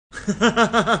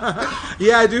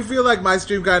Yeah, I do feel like my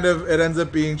stream kind of, it ends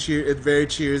up being it's very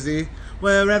cheersy.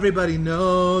 Where everybody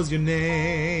knows your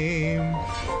name.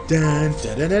 Dun,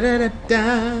 dun, dun, dun, dun,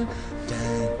 dun,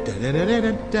 dun, dun, dun, dun,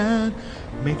 dun, dun.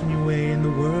 Making your way in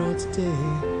the world today.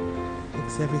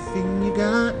 It's everything you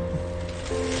got.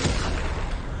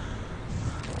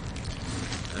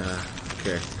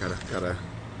 Okay,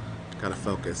 gotta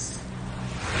focus.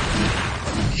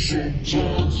 Sometimes you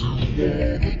wanna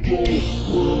go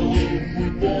where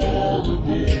everybody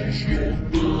knows your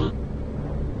name.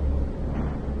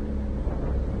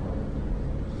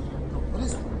 What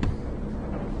is it?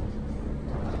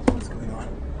 What's going on?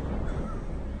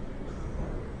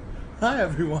 Hi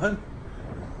everyone.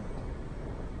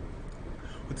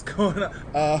 What's going on?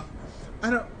 I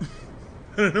don't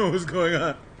know what's going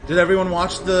on. Did everyone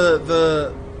watch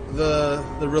the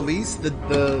release, the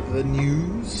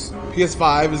news?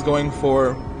 PS5 is going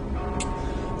for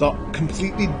the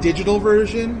completely digital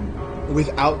version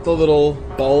without the little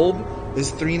bulb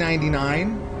is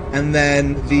 $399, and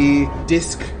then the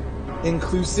disc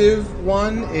inclusive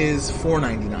one is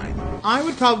 $499. I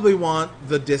would probably want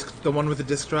the one with the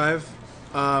disc drive,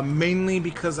 mainly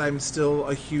because I'm still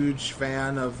a huge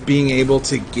fan of being able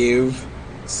to give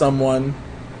someone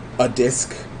a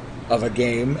disc of a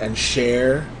game and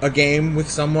share a game with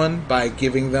someone by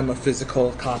giving them a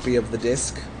physical copy of the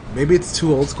disc. Maybe it's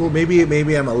too old school. Maybe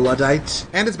I'm a Luddite.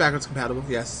 And it's backwards compatible,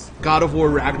 yes. God of War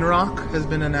Ragnarok has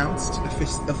been announced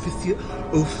officially.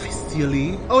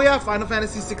 Oh yeah, Final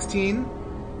Fantasy 16.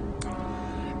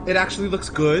 It actually looks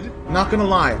good. Not gonna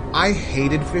lie, I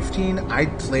hated 15. I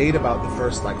played about the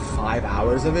first 5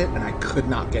 hours of it and I could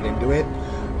not get into it.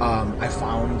 I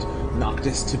found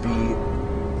Noctis to be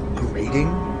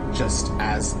grating just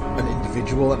as an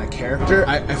individual and a character.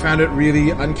 I found it really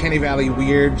Uncanny Valley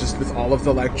weird, just with all of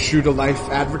the true-to-life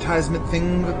advertisement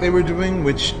thing that they were doing,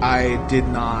 which I did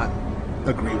not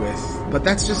agree with. But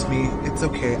that's just me. It's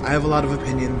okay. I have a lot of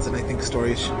opinions, and I think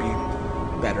stories should be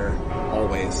better,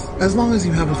 always. As long as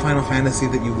you have a Final Fantasy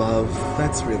that you love,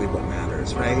 that's really what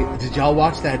matters, right? Did y'all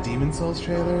watch that Demon's Souls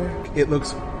trailer? It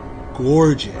looks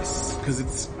gorgeous, because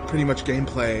it's pretty much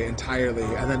gameplay entirely,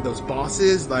 and then those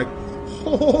bosses,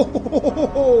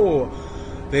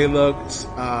 they looked,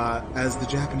 as the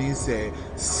Japanese say,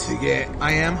 sige.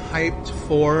 I am hyped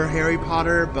for Harry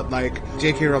Potter, but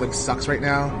J.K. Rowling sucks right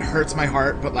now. It hurts my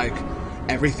heart, but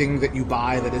everything that you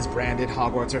buy that is branded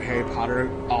Hogwarts or Harry Potter,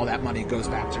 all that money goes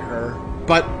back to her.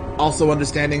 But also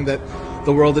understanding that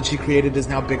the world that she created is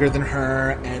now bigger than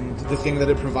her, and the thing that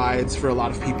it provides for a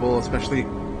lot of people, especially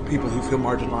people who feel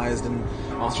marginalized and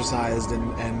ostracized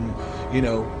and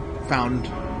found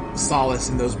solace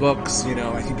in those books,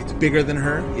 I think it's bigger than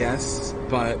her, yes,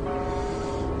 but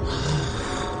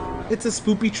it's a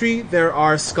spoopy tree. There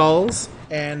are skulls,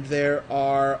 and there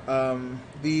are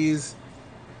these,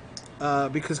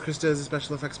 because Krista is a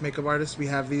special effects makeup artist, we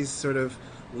have these sort of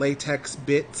latex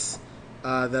bits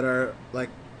that are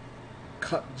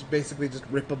cut, basically just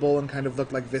rippable and kind of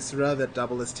look like viscera that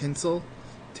double as tinsel.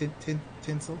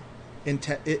 Tinsel?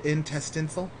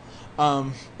 Intestinal.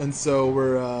 And so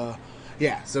we're,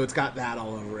 yeah, so it's got that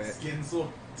all over it.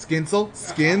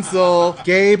 Skinsel.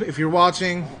 Gabe, if you're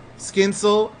watching,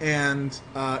 Skinsel and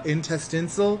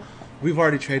Intestinal, we've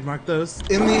already trademarked those.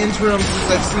 In the interim,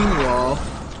 since I've seen you all,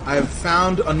 I've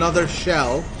found another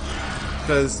shell,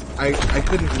 because I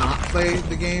couldn't not play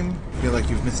the game. I feel like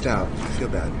you've missed out. I feel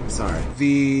bad. Sorry.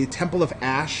 The Temple of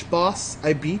Ash boss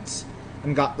I beat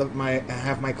and got I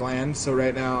have my gland, so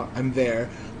right now I'm there.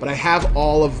 But I have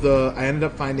I ended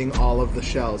up finding all of the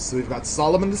shells. So we've got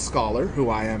Solomon the Scholar, who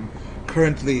I am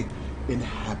currently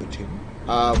inhabiting.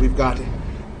 We've got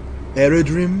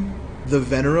Eredrim the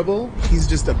Venerable. He's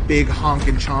just a big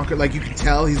honkin' chonker. You can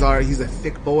tell he's a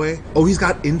thick boy. Oh, he's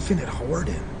got Infinite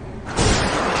Horden.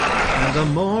 And a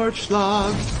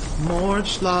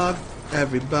Mordschlag.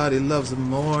 Everybody loves a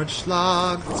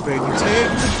Mordschlag. It's where you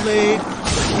take the blade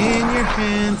in your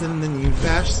hands and then you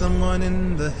bash someone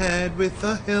in the head with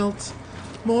a hilt.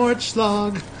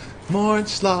 Mordschlag.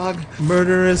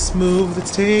 Murderous move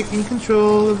that's taking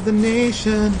control of the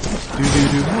nation.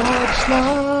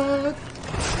 Mordschlag.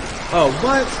 Oh,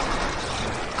 what?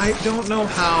 I don't know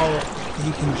how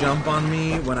he can jump on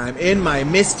me when I'm in my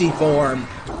Misty form.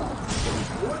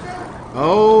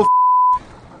 Oh,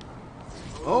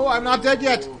 I'm not dead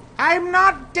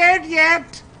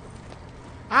yet.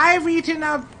 I've eaten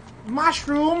a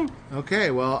mushroom.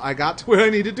 Okay, well, I got to where I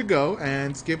needed to go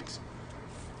and skipped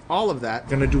all of that.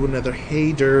 Gonna do another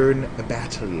Heydern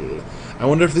battle. I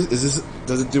wonder if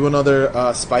does it do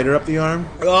another spider up the arm?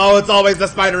 Oh, it's always the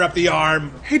spider up the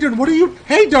arm. Heydern, what are you?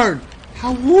 Heydern!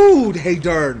 How rude,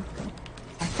 Heydern!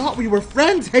 I thought we were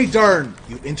friends, Heydern!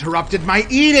 You interrupted my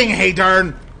eating,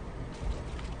 Heydern!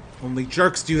 Only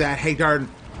jerks do that, Heydern.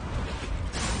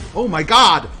 Oh my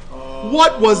god!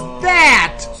 What was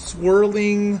that?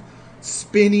 Swirling,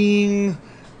 spinning,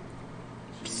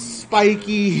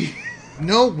 spiky.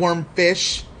 No,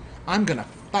 wormfish. I'm gonna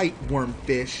fight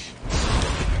wormfish.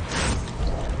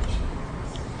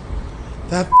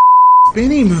 That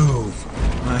spinny move.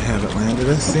 I haven't landed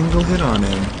a single hit on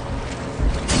him.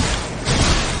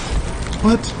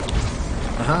 What?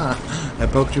 Aha! I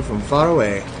poked you from far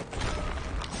away.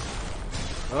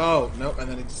 Oh, nope, and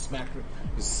then he just smacked me.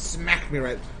 Just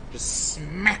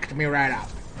smacked me right up.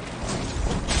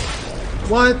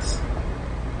 What?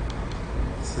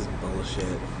 This is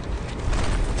bullshit.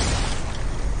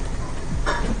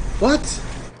 What?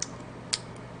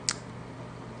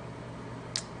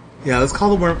 Yeah, let's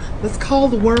call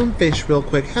the wormfish real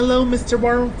quick. Hello, Mr.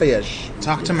 Wormfish.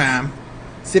 Talk to ma'am.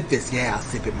 Sip this. Yeah, I'll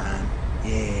sip it, ma'am.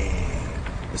 Yeah.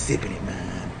 We're sipping it,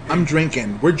 man. I'm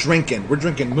drinking. We're drinking. We're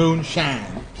drinking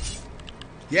moonshine.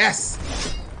 Yes!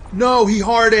 No, he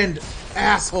hardened!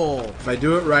 Asshole! If I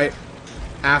do it right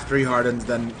after he hardens,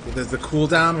 then there's the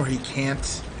cooldown where he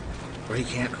can't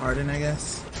harden, I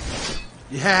guess.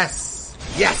 Yes!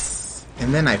 Yes!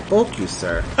 And then I poke you,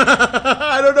 sir.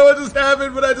 I don't know what just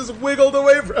happened, but I just wiggled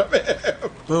away from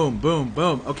him. Boom, boom,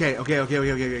 boom. Okay. Okay, I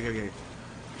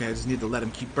just need to let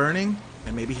him keep burning,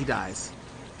 and maybe he dies.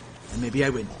 And maybe I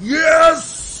win.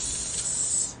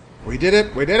 Yes! We did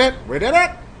it! We did it! We did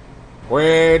it!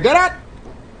 We did it!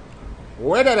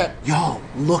 We did it! Yo,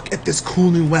 look at this cool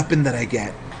new weapon that I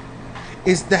get.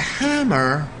 It's the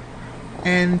hammer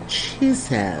and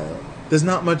chisel. There's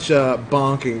not much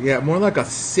bonking. Yeah, more like a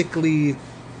sickly,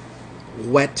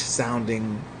 wet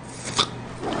sounding.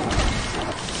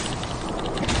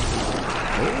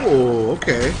 Oh,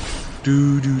 okay.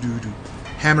 Do.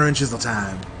 Hammer and chisel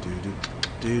time.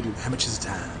 Do. Hammer chisel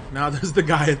time. Now there's the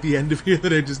guy at the end of here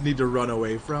that I just need to run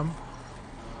away from.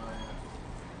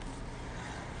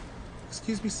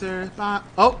 Excuse me, sir. Bye.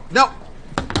 Oh, no!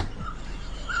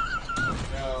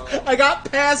 I got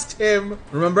past him!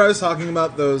 Remember I was talking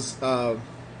about those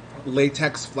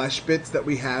latex flesh bits that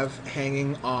we have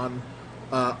hanging on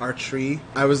our tree?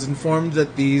 I was informed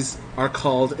that these are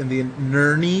called in the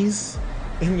nurnies.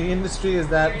 In the industry, is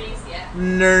that? Nurnies, yeah.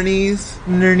 Nurnies.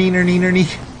 Nurny.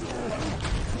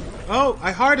 Oh,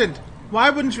 I hardened. Why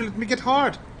wouldn't you let me get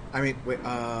hard? I mean, wait, you know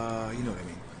what I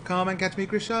mean. Come and catch me,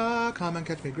 Grisha. Come and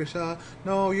catch me, Grisha.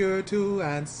 No, you're two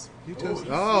ants. You two.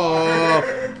 Oh,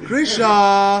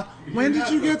 Grisha. When did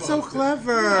you get so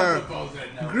clever?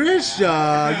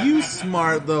 Grisha, you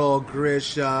smart little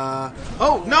Grisha.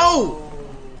 Oh, no!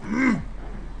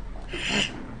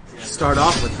 Start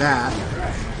off with that.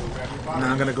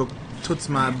 Now I'm gonna go toots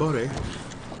my body.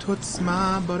 Toots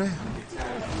my body.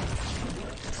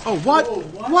 Oh, what?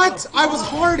 What? I was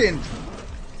hardened.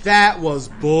 That was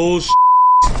bullshit.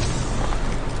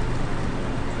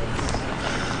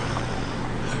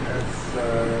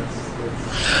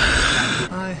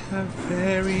 I have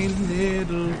very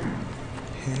little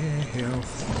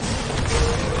health.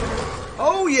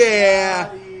 Oh yeah!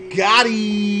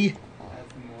 Gotti!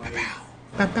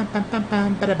 I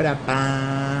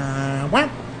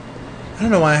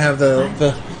don't know why I have the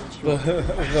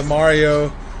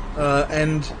Mario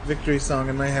end victory song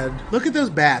in my head. Look at those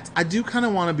bats. I do kind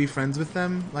of want to be friends with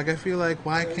them. Like, I feel like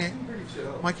why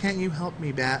can't you help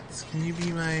me, bats? Can you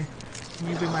be my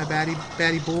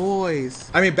batty boys?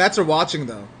 I mean, bats are watching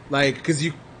though. Like, because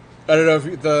I don't know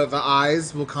if the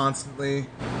eyes will constantly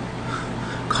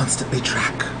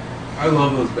track. I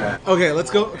love those bats. Okay, let's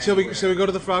go. Shall we go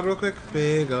to the frog real quick?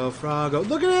 Big old frog.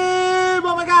 Look at him!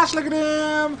 Oh my gosh, look at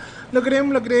him! Look at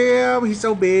him! He's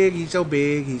so big. He's a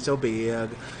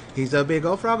big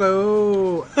old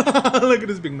froggo. Look at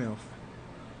his big mouth.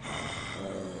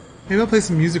 Maybe I'll play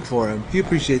some music for him. He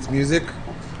appreciates music.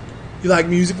 You like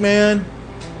music, man?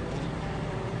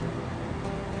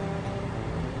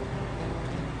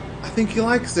 I think he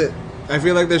likes it. I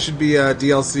feel like there should be a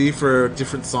DLC for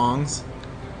different songs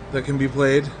that can be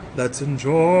played. Let's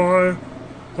enjoy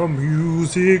the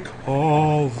music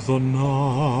of the night.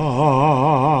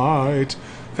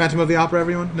 Phantom of the Opera,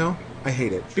 everyone? No? I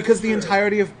hate it. Because the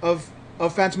entirety of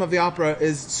Phantom of the Opera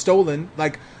is stolen.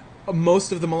 Like,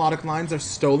 most of the melodic lines are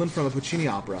stolen from a Puccini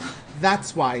opera.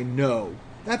 That's why no.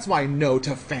 That's why no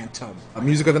to Phantom.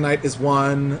 Music of the Night is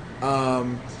one.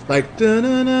 Like,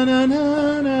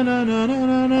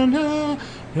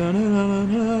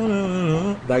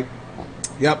 like,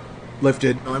 yep,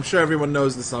 lifted. I'm sure everyone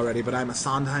knows this already, but I'm a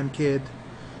Sondheim kid.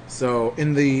 So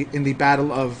in the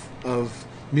battle of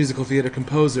musical theater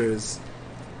composers,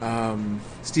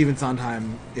 Stephen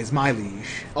Sondheim is my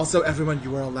liege. Also, everyone,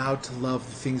 you are allowed to love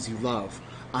the things you love.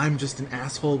 I'm just an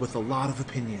asshole with a lot of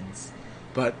opinions.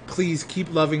 But please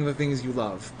keep loving the things you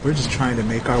love. We're just trying to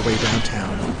make our way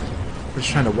downtown. We're just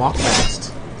trying to walk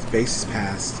fast, space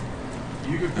past,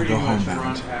 You could and pretty go much homebound.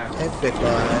 run past. Hey, big boy.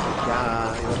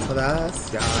 Yeah, you want for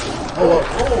this? Yeah.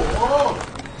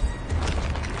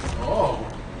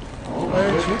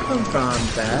 Where'd you come from,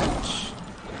 bitch?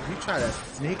 You try to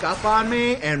sneak up on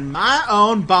me in my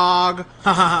own bog?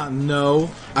 Haha,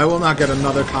 no. I will not get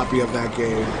another copy of that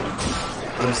game.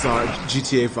 I'm sorry,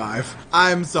 GTA 5.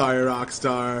 I'm sorry,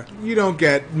 Rockstar. You don't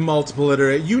get multiple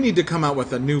iterate. You need to come out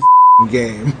with a new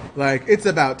game. Like, it's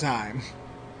about time.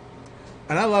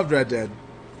 And I loved Red Dead,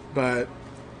 but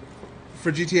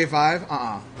for GTA 5,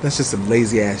 that's just some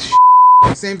lazy ass shit.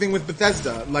 Same thing with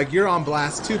Bethesda. Like, you're on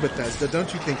blast too, Bethesda.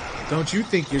 Don't you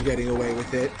think you're getting away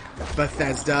with it?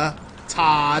 Bethesda,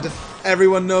 Todd.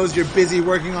 Everyone knows you're busy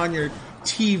working on your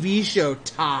TV show,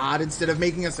 Todd, instead of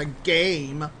making us a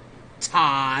game.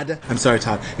 Todd. I'm sorry,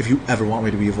 Todd. If you ever want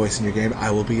me to be a voice in your game, I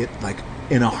will be it, like,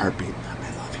 in a heartbeat.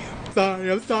 I love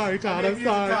you. I'm sorry, Todd. I'm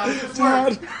sorry.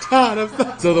 Todd, I'm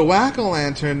sorry. So the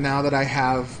Whack-A-Lantern, now that I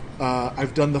have,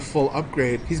 I've done the full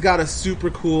upgrade, he's got a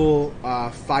super cool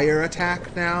fire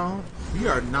attack now. We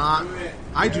are not...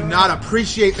 I do not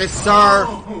appreciate this, sir.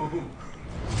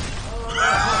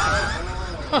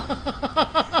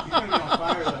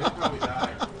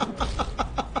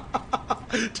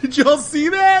 Did y'all see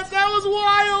that? That was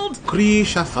wild!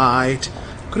 Grisha fight.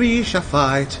 Grisha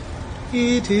fight.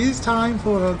 It is time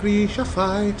for a Grisha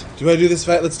fight. Do I do this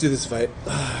fight? Let's do this fight.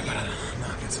 I gotta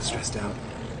not get so stressed out.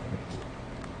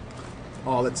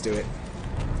 Oh, let's do it.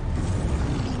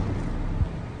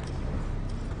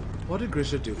 What did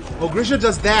Grisha do? Oh, Grisha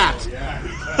does that! Yeah.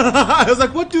 I was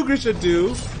like, what do Grisha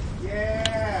do?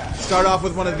 Yeah. Start off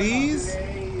with one of these.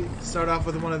 Start off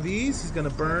with one of these. He's gonna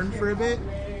burn for a bit.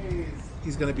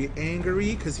 He's gonna be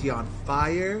angry because he's on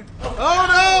fire.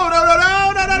 Oh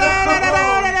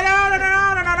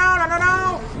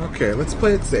no! Okay, let's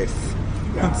play it safe.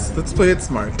 Let's play it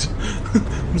smart.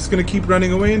 I'm just gonna keep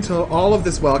running away until all of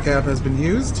this wellcap has been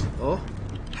used. Oh,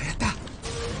 Hayata!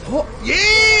 Oh, yeah!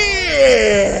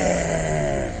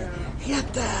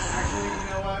 Hayata! Actually, you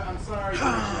know what? I'm sorry.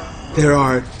 There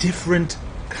are different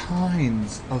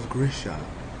kinds of Grisha.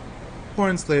 Poor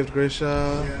enslaved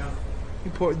Grisha. Yeah.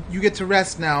 You get to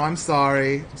rest now. I'm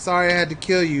sorry. I'm sorry I had to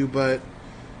kill you, but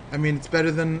I mean, it's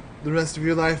better than the rest of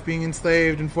your life being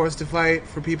enslaved and forced to fight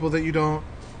for people that you don't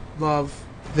love.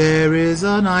 There is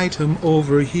an item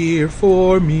over here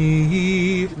for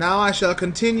me. Now I shall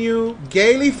continue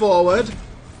gaily forward.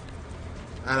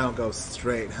 I don't go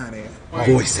straight, honey.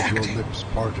 Voice acting. Your lips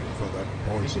parted for that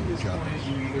poison At this point, challenge.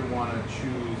 you either want to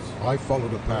choose I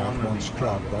followed a path once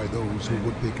trod by those who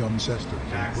would become sisters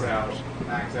and max brothers,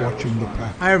 out watching the which one.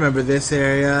 path. I remember this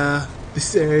area.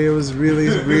 This area was really,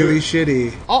 really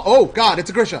shitty. Oh God, it's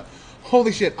a Grisha.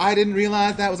 Holy shit, I didn't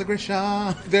realize that was a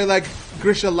Grisha. They're like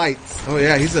Grisha lights. Oh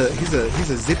yeah, he's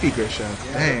a zippy Grisha.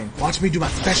 Yeah. Dang. Watch me do my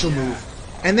special move.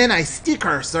 And then I stick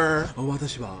her, sir. Oh,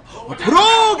 watashi wa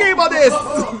pro gamer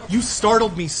desu! You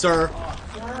startled me, sir.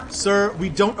 Sir, we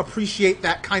don't appreciate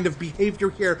that kind of behavior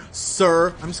here,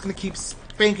 sir. I'm just gonna keep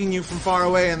spanking you from far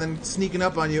away and then sneaking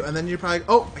up on you, and then you're probably...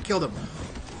 Oh, I killed him.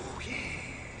 Oh, yeah.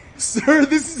 Sir,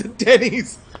 this is a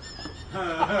Denny's.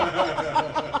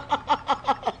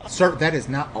 Sir, that is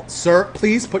not... Sir,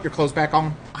 please put your clothes back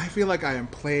on. I feel like I am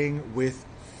playing with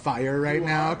fire right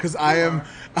now because I have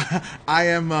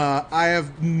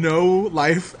no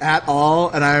life at all,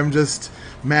 and I am just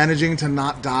managing to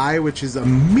not die, which is a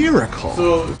miracle.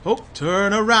 So, Oh,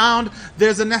 turn around.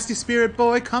 There's a nasty spirit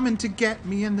boy coming to get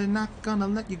me, and they're not gonna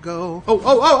let you go.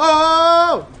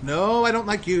 Oh! No, I don't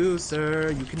like you,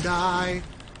 sir. You can die.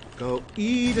 Go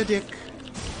eat a dick.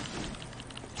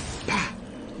 Pah!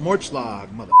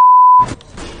 Morchlag, mother.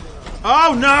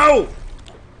 Oh, no!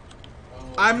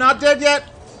 I'm not dead yet.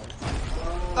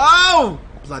 Oh!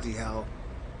 Bloody hell.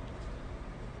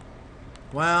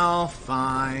 Well,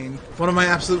 fine. One of my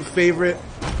absolute favorite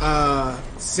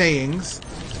sayings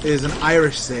is an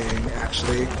Irish saying,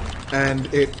 actually.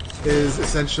 And it is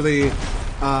essentially,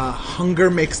 hunger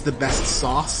makes the best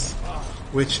sauce,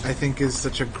 which I think is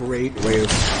such a great way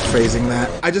of phrasing that.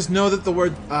 I just know that the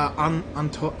word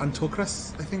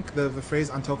antokras, I think the phrase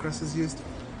antokras is used.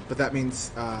 But that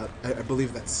means, I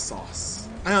believe that's sauce.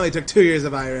 I only took 2 years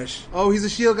of Irish. Oh, he's a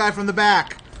shield guy from the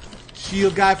back.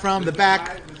 Shield guy from the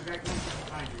back.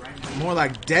 More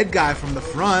like dead guy from the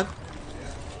front.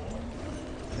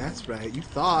 That's right, you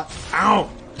thought. Ow!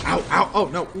 Ow, ow, oh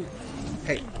no. Ooh.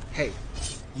 Hey.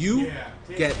 You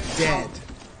get dead.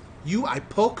 You I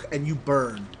poke and you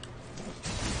burn.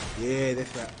 Yeah,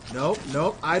 that's right. Nope,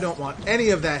 nope. I don't want any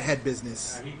of that head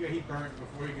business. He burned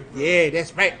before he could. Yeah,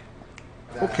 that's right.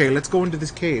 Okay, let's go into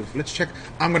this cave. Let's check.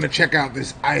 I'm gonna check out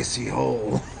this icy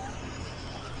hole.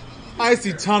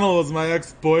 Icy Tunnel is my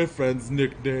ex-boyfriend's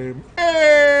nickname.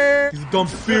 Hey! He's a dumb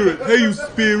spirit. Hey, you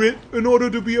spirit. In order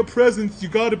to be a presence, you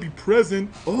gotta be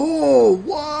present. Oh,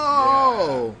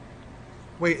 whoa! Yeah.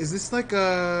 Wait, is this like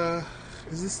a...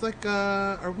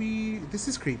 are we... This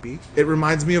is creepy. It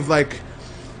reminds me of like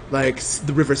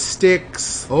the river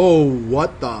Styx. Oh,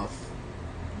 what the...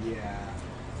 Yeah.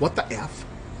 What the F?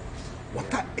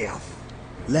 What the F?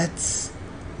 Let's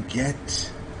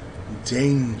get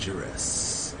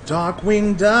dangerous.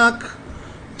 Darkwing Duck.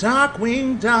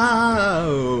 Darkwing Duck.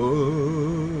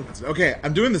 Okay,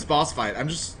 I'm doing this boss fight. I'm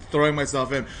just throwing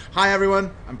myself in. Hi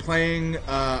everyone. I'm playing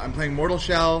Mortal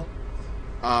Shell.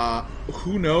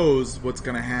 Who knows what's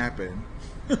gonna happen?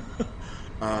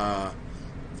 I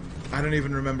don't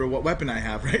even remember what weapon I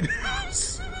have right now.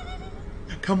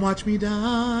 Come watch me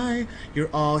die.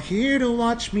 You're all here to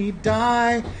watch me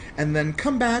die. And then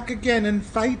come back again and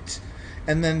fight.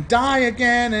 And then die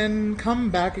again and come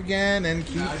back again and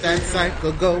keep that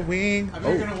cycle going. I'm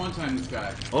gonna one-time this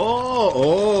guy.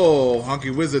 Oh, Honky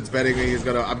Wizard's betting me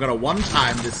I'm gonna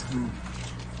one-time this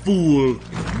fool.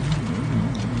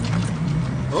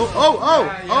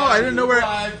 I didn't know where.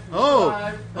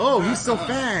 He's so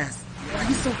fast.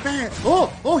 He's so fast.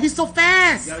 He's so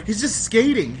fast. He's just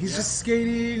skating. He's just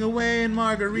skating away in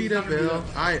Margaritaville.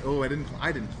 I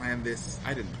didn't plan this.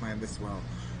 I didn't plan this well.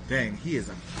 Dang, he is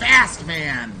a fast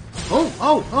man.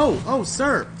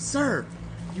 Sir.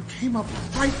 You came up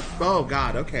right. Oh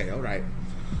God. Okay. All right.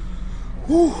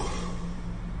 Whew.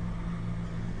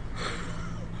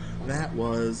 That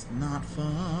was not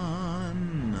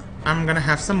fun. I'm gonna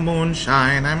have some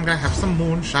moonshine.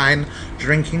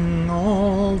 Drinking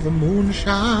all the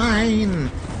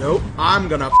moonshine. Nope. I'm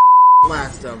gonna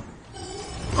blast him.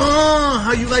 Oh,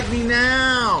 how you like me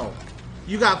now?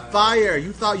 You got fire.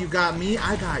 You thought you got me?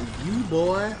 I got you,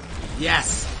 boy.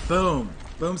 Yes. Boom.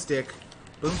 Boomstick.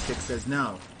 Boomstick says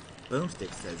no.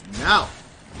 Boomstick says no.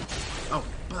 Oh,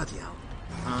 bloody hell.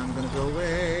 I'm gonna go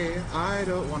away. I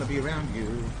don't want to be around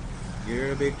you.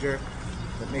 You're a big jerk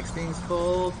that makes things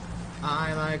cold.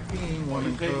 I like being warm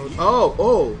and cold.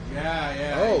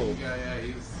 Yeah.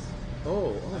 He's.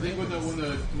 I think when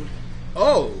the.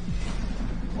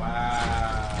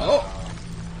 Wow.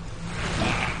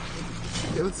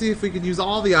 Okay, let's see if we can use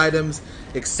all the items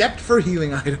except for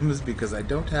healing items because I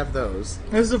don't have those.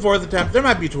 This is the 4th attempt. There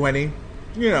might be 20.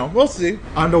 You know, we'll see.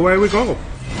 On the way we go.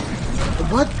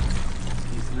 What?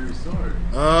 He's through his sword.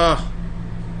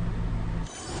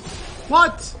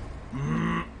 What?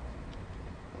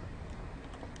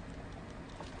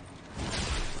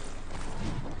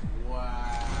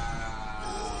 Wow.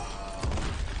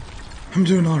 I'm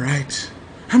doing all right.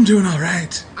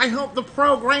 I hope the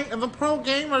pro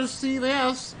gamers see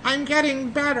this. I'm getting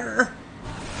better.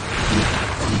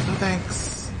 No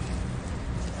thanks.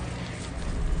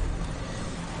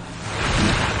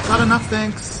 Not enough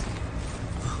thanks.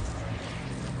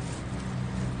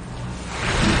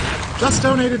 Just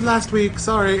donated last week,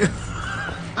 sorry.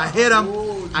 I hit him.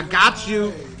 I got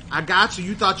you.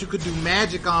 You thought you could do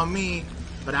magic on me,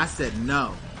 but I said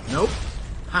no. Nope.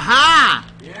 Ha-ha!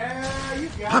 Yeah, you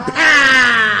got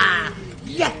Ha-ha!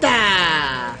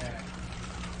 Yatta!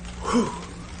 Whew.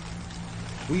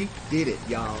 We did it,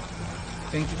 y'all.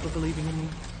 Thank you for believing in me.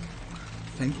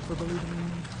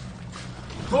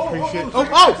 Appreciate it.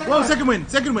 Whoa,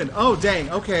 second win. Oh, dang.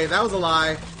 Okay, that was a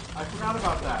lie. I forgot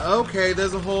about that. Okay,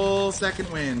 there's a whole second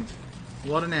wind.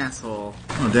 What an asshole.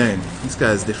 Oh, dang. This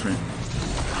guy's different.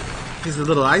 He's a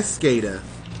little ice skater.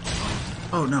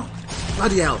 Oh, no.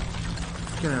 Bloody hell.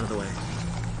 Get out of the way.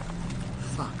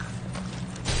 Fuck.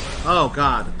 Oh,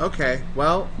 God. Okay,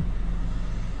 well.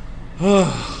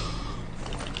 Oh.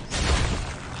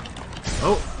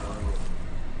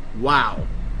 Wow.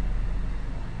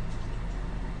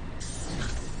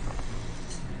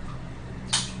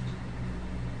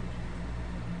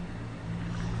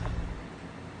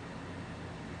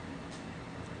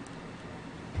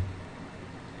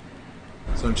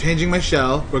 So I'm changing my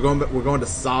shell. We're going to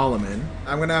Solomon.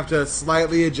 I'm gonna have to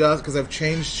slightly adjust because I've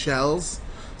changed shells.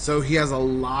 So he has a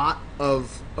lot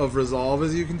of resolve,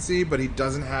 as you can see, but he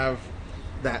doesn't have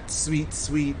that sweet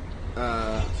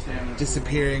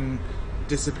disappearing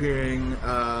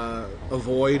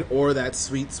avoid or that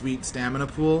sweet stamina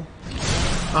pool.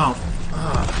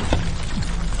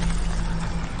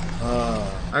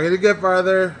 I did get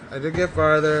farther.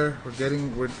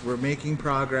 We're making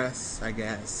progress, I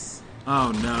guess.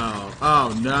 Oh no.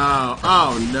 Oh no.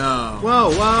 Oh no. Whoa,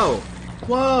 whoa.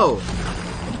 Whoa.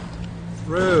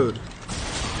 Rude.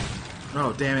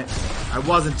 Oh, damn it. I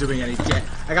wasn't doing any damage.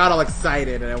 I got all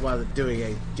excited and I wasn't doing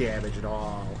any damage at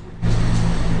all.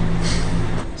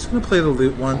 Just gonna play the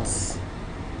lute once.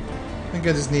 I think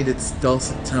I just need its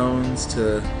dulcet tones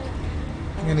to...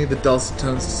 I think I need the dulcet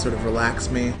tones to sort of relax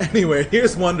me. Anyway,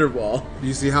 here's Wonderwall.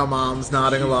 You see how Mom's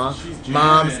nodding along?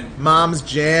 Mom's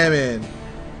jamming.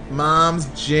 Mom's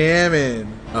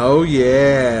jamming. Oh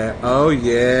yeah. Oh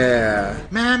yeah.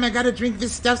 Mom, I gotta drink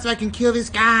this stuff so I can kill this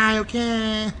guy,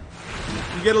 okay?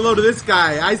 You get a load of this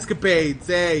guy, Ice Capades,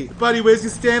 hey. Buddy, where's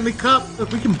your Stanley Cup?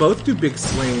 Look, we can both do big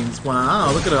swings.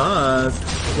 Wow, look at us.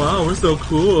 Wow, we're so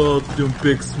cool doing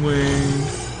big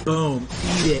swings. Boom,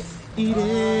 eat it. Eat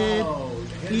it.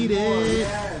 Eat it.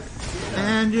 Yes.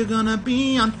 And you're gonna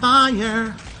be on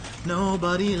fire.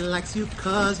 Nobody likes you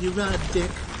cause you're a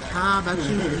dick. How about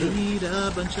you eat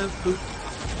a bunch of poop?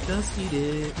 Just eat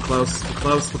it. Close,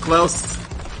 close, close.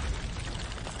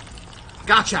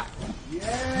 Gotcha!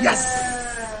 Yes!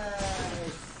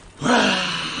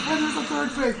 And there's a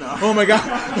third phase now. Oh my god.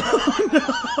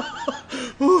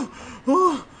 Oh,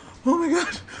 no. Oh my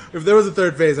god. If there was a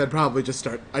third phase, I'd probably just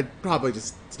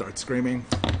start screaming.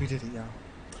 We did it, y'all.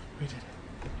 We did it.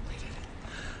 We did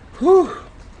it. Whew.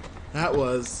 That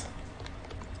was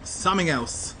something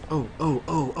else. Oh,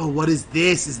 what is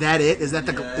this? Is that it? Is that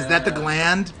the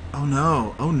gland? Oh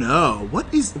no. Oh no.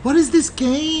 What is this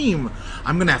game?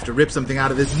 I'm gonna have to rip something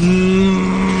out of this.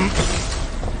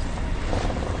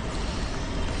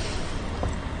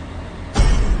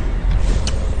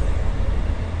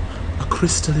 A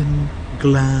crystalline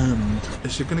gland.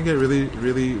 Is shit gonna get really,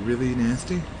 really, really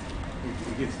nasty?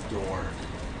 It gets dark.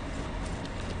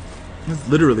 It's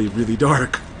literally really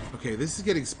dark. Okay, this is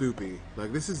getting spoopy.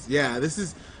 Like this is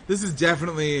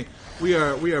definitely we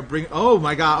are bringing. Oh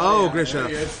my god! Oh Grisha!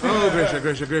 Oh Grisha!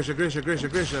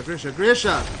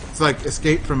 It's like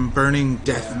Escape from Burning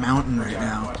Death Mountain right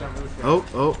now.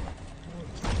 Oh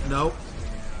no!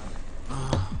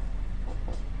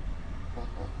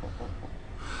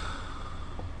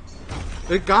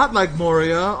 It got like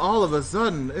Moria all of a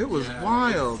sudden. It was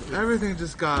wild. Everything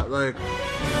just got like.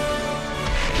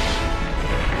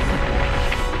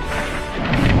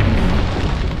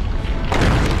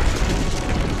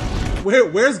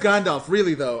 Where's Gandalf?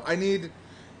 Really though, I need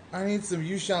some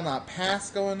 "You Shall Not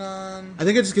Pass" going on. I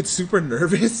think I just get super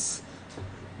nervous,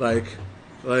 like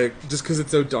just because it's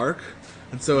so dark,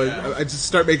 and so I just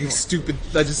start making stupid.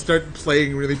 I just start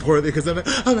playing really poorly because I'm like,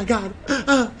 oh my god,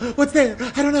 what's there?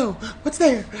 I don't know. What's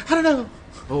there? I don't know.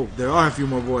 Oh, there are a few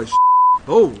more boys.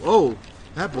 Oh,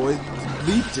 that boy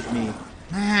leaped at me.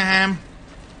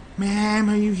 Ma'am,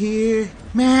 are you here?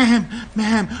 Ma'am,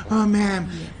 oh ma'am,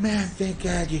 thank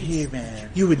God you're here, ma'am.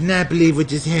 You would not believe what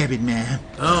just happened, ma'am.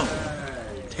 Oh,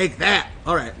 take that.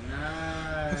 All right.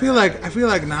 I feel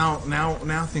like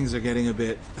now things are getting a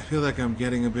bit. I feel like I'm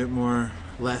getting a bit more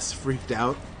less freaked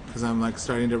out because I'm like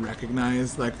starting to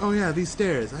recognize like, oh yeah, these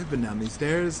stairs. I've been down these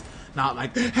stairs. Not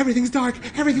like everything's dark,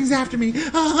 everything's after me.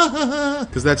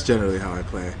 Because that's generally how I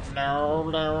play. No.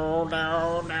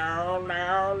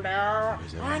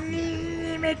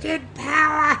 Unlimited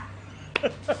power.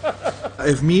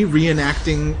 If me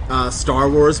reenacting Star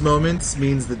Wars moments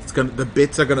means that the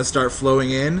bits are gonna start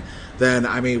flowing in, then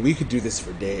I mean we could do this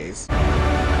for days.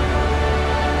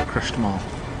 Crushed them all.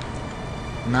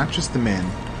 Not just the men,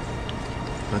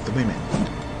 but the women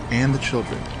and the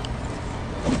children.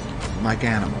 Like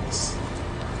animals.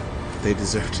 They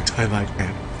deserve to die like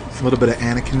animals. A little bit of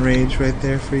Anakin rage right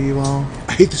there for you all.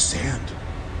 I hate the sand.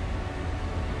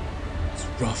 It's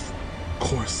rough,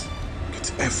 coarse,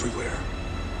 gets everywhere.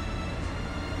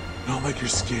 Not like your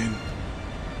skin.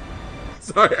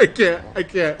 Sorry, I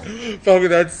can't. Fuck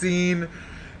with that scene.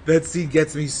 That scene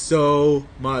gets me so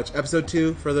much. Episode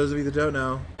 2, for those of you that don't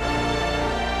know.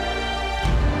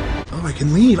 Oh, I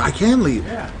can leave.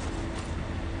 Yeah.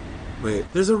 Wait,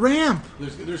 there's a ramp.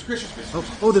 There's Grisha's.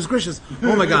 Oh, there's Grisha's.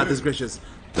 Oh my god, there's Grisha's.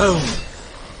 Boom.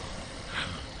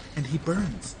 And he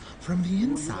burns from the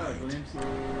inside.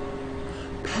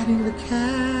 Patting the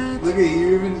cat. Look at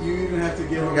you. You even have to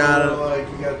give him Got a it. little, like,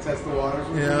 you gotta test the waters.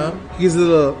 Yeah. He's a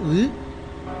little.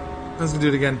 I was gonna do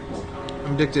it again.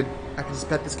 I'm addicted. I can just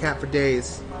pet this cat for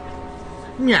days.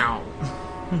 Meow.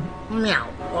 Meow.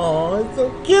 Oh, it's so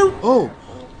cute. Oh.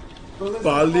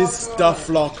 Ballista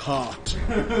Flockhart.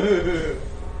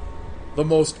 The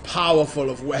most powerful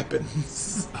of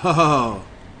weapons. Oh.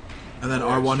 And then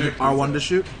R1 to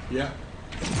shoot? Yeah.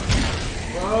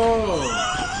 Whoa.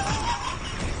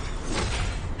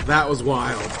 That was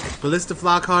wild. Ballista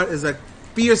Flockhart is a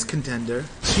fierce contender.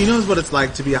 She knows what it's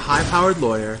like to be a high-powered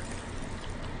lawyer,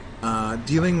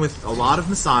 dealing with a lot of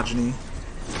misogyny.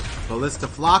 Ballista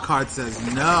Flockhart says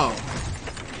no.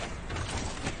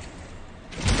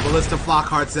 Ballista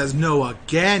Flockhart says no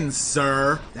again,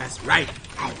 sir. That's right.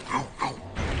 Ow, ow, ow.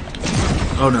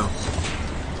 Oh no.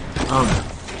 Oh no.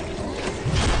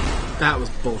 That was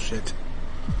bullshit.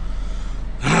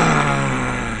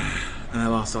 And I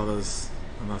lost all those.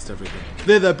 I lost everything.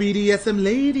 They're the BDSM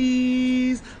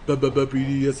ladies.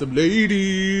 BDSM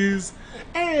ladies.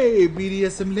 Hey,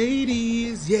 BDSM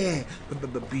ladies. Yeah.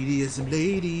 BDSM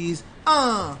ladies.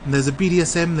 And there's a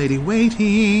BDSM lady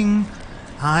waiting.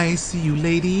 I see you,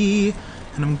 lady.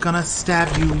 And I'm gonna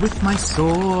stab you with my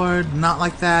sword. Not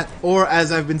like that. Or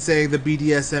as I've been saying, the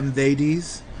BDSM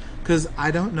ladies. Because I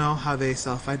don't know how they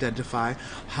self-identify.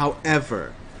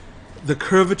 However, the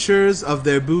curvatures of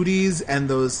their booties and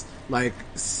those like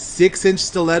 6-inch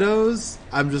stilettos,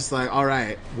 I'm just like,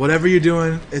 alright, whatever you're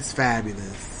doing, it's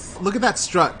fabulous. Look at that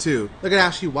strut too. Look at how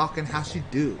she walking, how she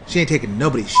do. She ain't taking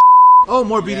nobody's shit. Oh,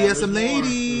 more BDSM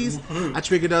ladies. I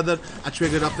triggered up the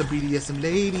BDSM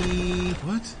lady.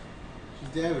 What? She's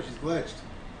dead, but she's glitched.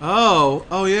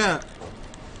 Oh yeah.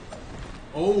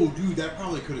 Oh, dude, that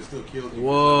probably could have still killed you.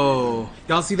 Whoa.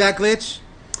 Y'all see that glitch?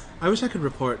 I wish I could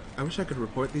report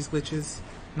these glitches.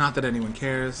 Not that anyone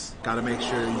cares. Gotta make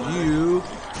sure you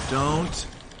don't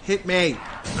hit me.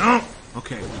 No.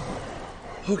 Okay.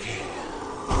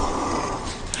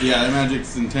 Yeah, the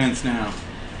magic's intense now.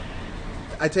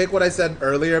 I take what I said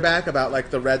earlier back about like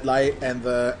the red light and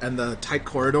the tight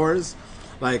corridors.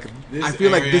 Like I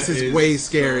feel like this is way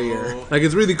scarier. Like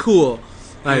it's really cool.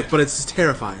 Like, but it's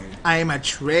terrifying. I'm a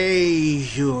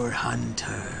treasure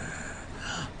hunter.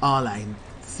 All I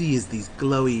see is these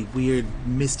glowy, weird,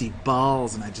 misty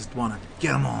balls, and I just want to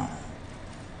get them all.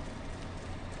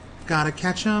 Gotta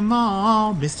catch them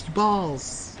all, misty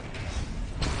balls.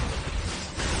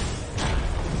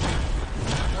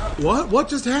 What? What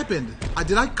just happened?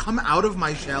 Did I come out of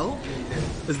my shell?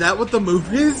 Is that what the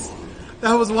move is?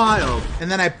 That was wild.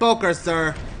 And then I poke her,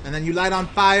 sir. And then you light on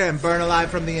fire and burn alive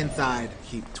from the inside.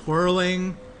 Keep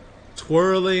twirling,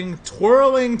 twirling,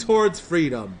 twirling towards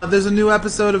freedom. There's a new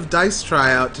episode of Dice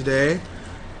Try out today.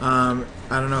 I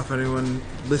don't know if anyone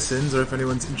listens or if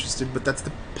anyone's interested, but that's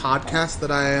the podcast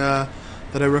that I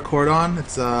record on.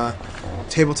 It's a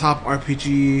tabletop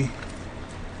RPG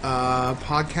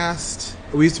podcast.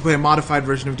 We used to play a modified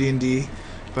version of D&D,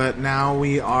 but now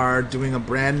we are doing a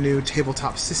brand new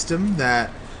tabletop system that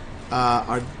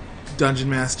our Dungeon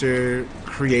Master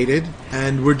created,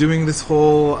 and we're doing this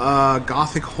whole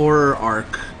gothic horror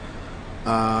arc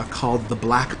called The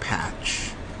Black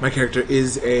Patch. My character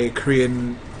is a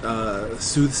Korean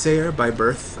soothsayer by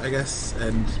birth, I guess,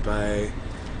 and by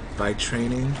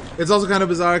training. It's also kind of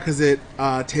bizarre because it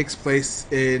takes place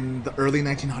in the early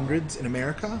 1900s in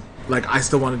America. Like, I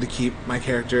still wanted to keep my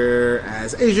character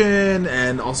as Asian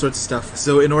and all sorts of stuff.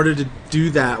 So in order to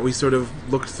do that, we sort of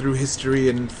looked through history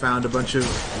and found a bunch of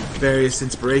various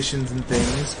inspirations and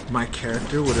things. My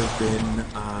character would have been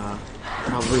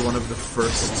probably one of the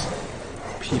first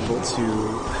people to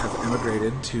have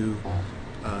emigrated to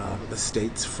the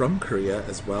States from Korea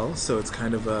as well. So it's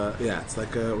kind of it's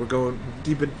like we're going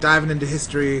diving into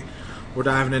history. We're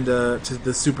diving into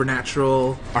the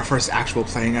supernatural. Our first actual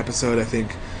playing episode, I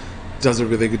think, does a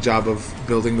really good job of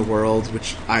building the world,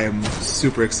 which I am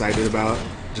super excited about,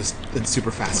 and super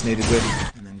fascinated with.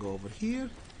 And then go over here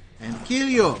and kill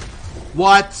you.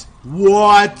 What?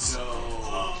 What?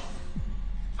 No.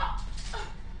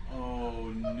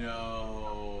 Oh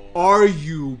no. Are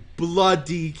you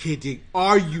bloody kidding?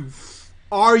 Are you?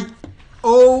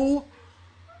 Oh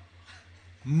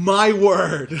my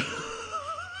word.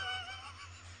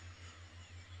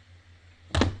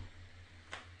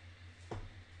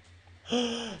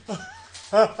 And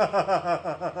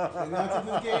that's what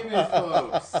the game is,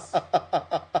 folks.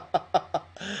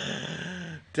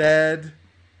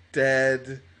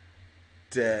 Dead.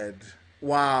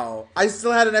 Wow. I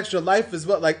still had an extra life as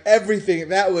well. Like, everything.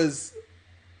 That was...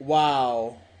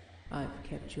 Wow. I've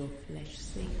kept your flesh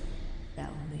safe,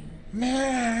 Dowling.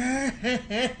 Ma'am.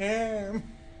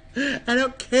 I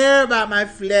don't care about my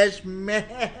flesh, ma'am.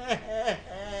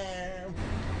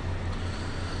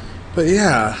 But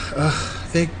yeah,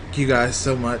 thank you guys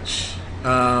so much.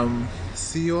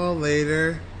 See you all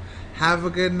later. Have a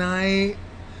good night.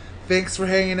 Thanks for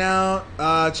hanging out.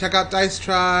 Check out Dice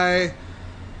Try.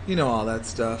 You know all that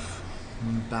stuff.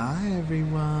 Bye,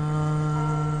 everyone.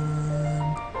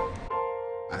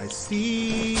 I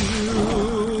see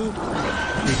you,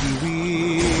 pretty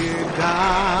weird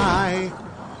guy.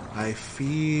 I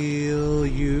feel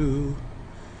you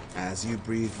as you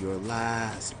breathe your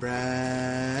last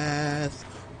breath,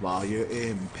 while you're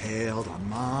impaled on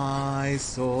my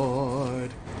sword,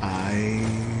 I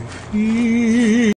feel